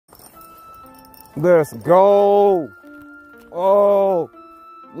Let's go. Oh,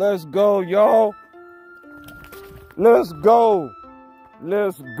 let's go, y'all. Let's go.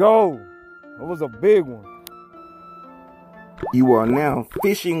 Let's go. It was a big one. You are now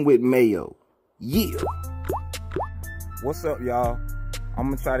fishing with mayo. Yeah. What's up, y'all? I'm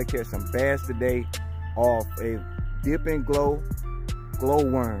gonna try to catch some bass today off a Dip-N-Glo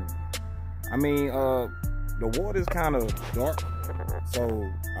glowworm. I mean, the water's kind of dark,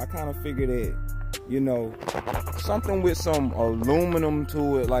 so I kind of figured that, you know, something with some aluminum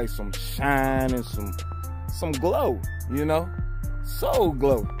to it, like some shine and some glow, you know, soul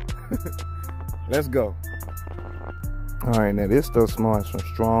glow. Let's go. All right, now this stuff smells like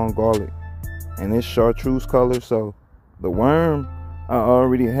some strong garlic, and it's chartreuse color. So the worm, I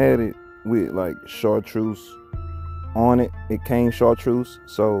already had it with like chartreuse on it. It came chartreuse,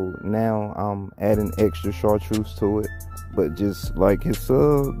 so now I'm adding extra chartreuse to it, but just like it's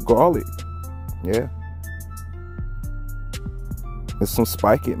garlic. Yeah, it's some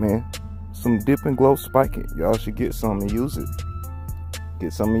spike it, man. Some Dip-N-Glo spike it. Y'all should get some and use it.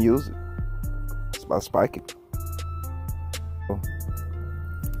 Get some and use it. It's about spike it.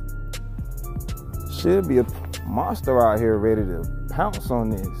 Should be a monster out here ready to pounce on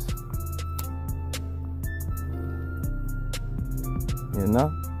this. You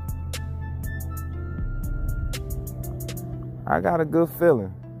know? I got a good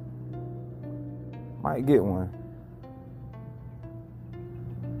feeling. Might get one.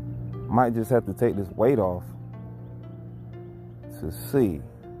 Might just have to take this weight off to see.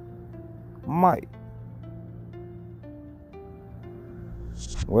 Might.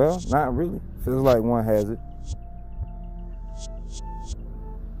 Well, not really. Feels like one has it.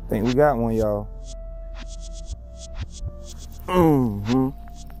 Think we got one, y'all.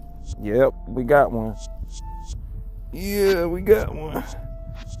 Yep, we got one. Yeah, we got one.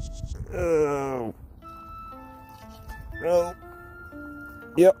 Oh.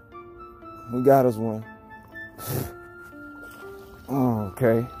 Yep. We got us one.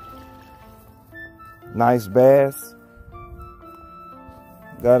 Okay. Nice bass.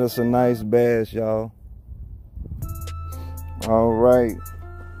 Got us a nice bass, y'all. All right.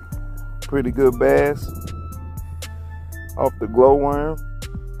 Pretty good bass off the glowworm.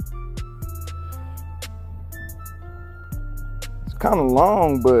 It's kind of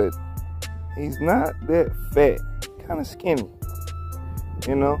long, but he's not that fat. Kind of skinny,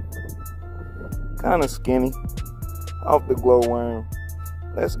 you know? Kind of skinny off the glowworm.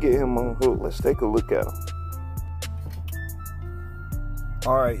 Let's get him on hook. Let's take a look at him.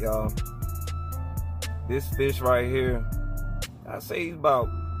 All right, y'all. This fish right here, I say he's about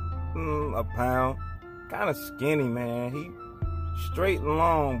a pound. Kind of skinny, man. He straight and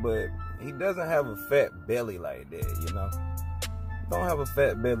long, but he doesn't have a fat belly like that, you know? Don't have a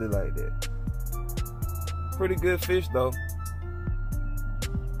fat belly like that. Pretty good fish, though.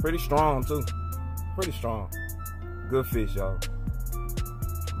 Pretty strong, too. Pretty strong. Good fish, y'all.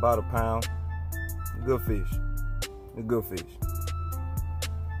 About a pound. Good fish. A good fish.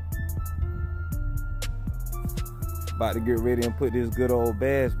 About to get ready and put this good old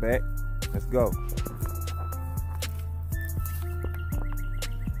bass back. Let's go.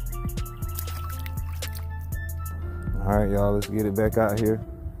 All right, y'all, let's get it back out here.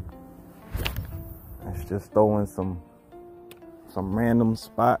 Let's just throw in some random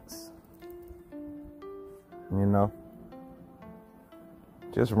spots. You know,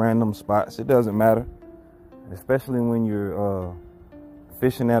 just random spots. It doesn't matter, especially when you're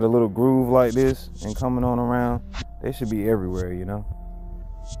fishing at a little groove like this and coming on around. They should be everywhere, you know.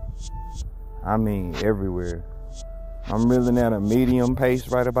 I mean, everywhere. I'm reeling at a medium pace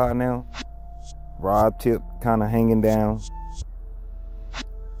right about now. Rod tip kind of hanging down.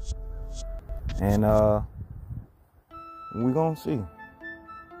 And we're gonna see.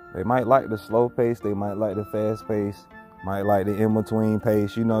 They might like the slow pace, they might like the fast pace, might like the in-between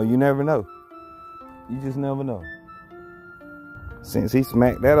pace. You know, you never know. You just never know. Since he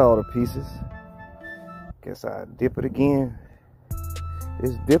smacked that all to pieces, guess I dip it again.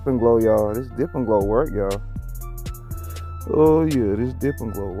 This Dip-N-Glo, y'all. This Dip-N-Glo work, y'all. Oh yeah, this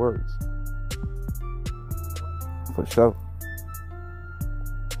Dip-N-Glo works. For sure.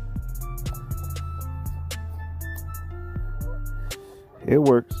 It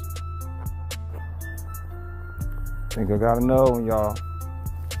works. Think I got another one, y'all.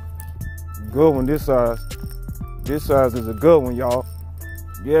 Good one this size. This size is a good one, y'all.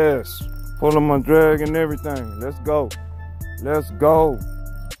 Yes. Pulling my drag and everything. Let's go. Let's go.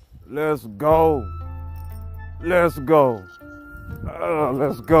 Let's go. Let's go.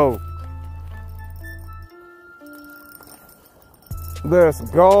 Let's go. Let's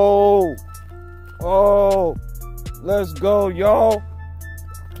go. Oh, let's go, y'all.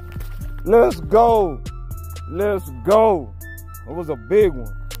 Let's go. Let's go. It was a big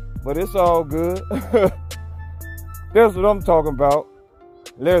one, but it's all good. That's what I'm talking about.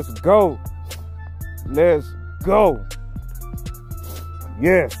 Let's go. Let's go.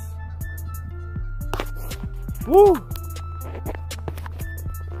 Yes. Woo.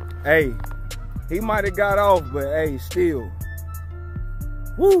 Hey, he might have got off, but hey, still.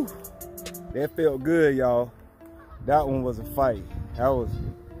 Woo. That felt good, y'all. That one was a fight. That was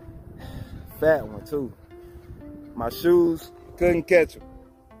a fat one, too. My shoes couldn't catch them.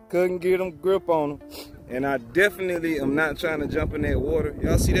 Couldn't get them grip on them. And I definitely am not trying to jump in that water.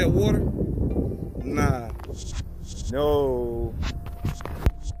 Y'all see that water? Nah. No.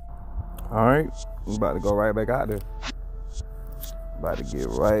 All right. We about to go right back out there. About to get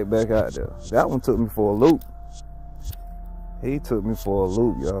right back out there. That one took me for a loop. He took me for a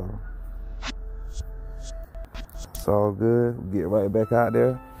loop, y'all. It's all good. We'll get right back out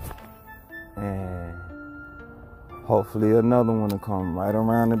there. And hopefully another one will come right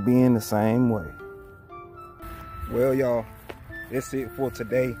around and be in the same way. Well, y'all, that's it for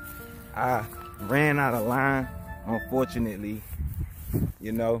today. I ran out of line, unfortunately.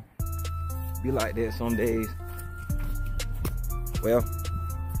 You know, be like that some days. Well,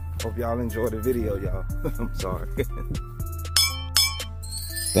 hope y'all enjoyed the video, y'all. I'm sorry.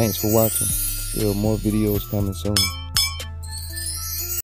 Thanks for watching. There are more videos coming soon.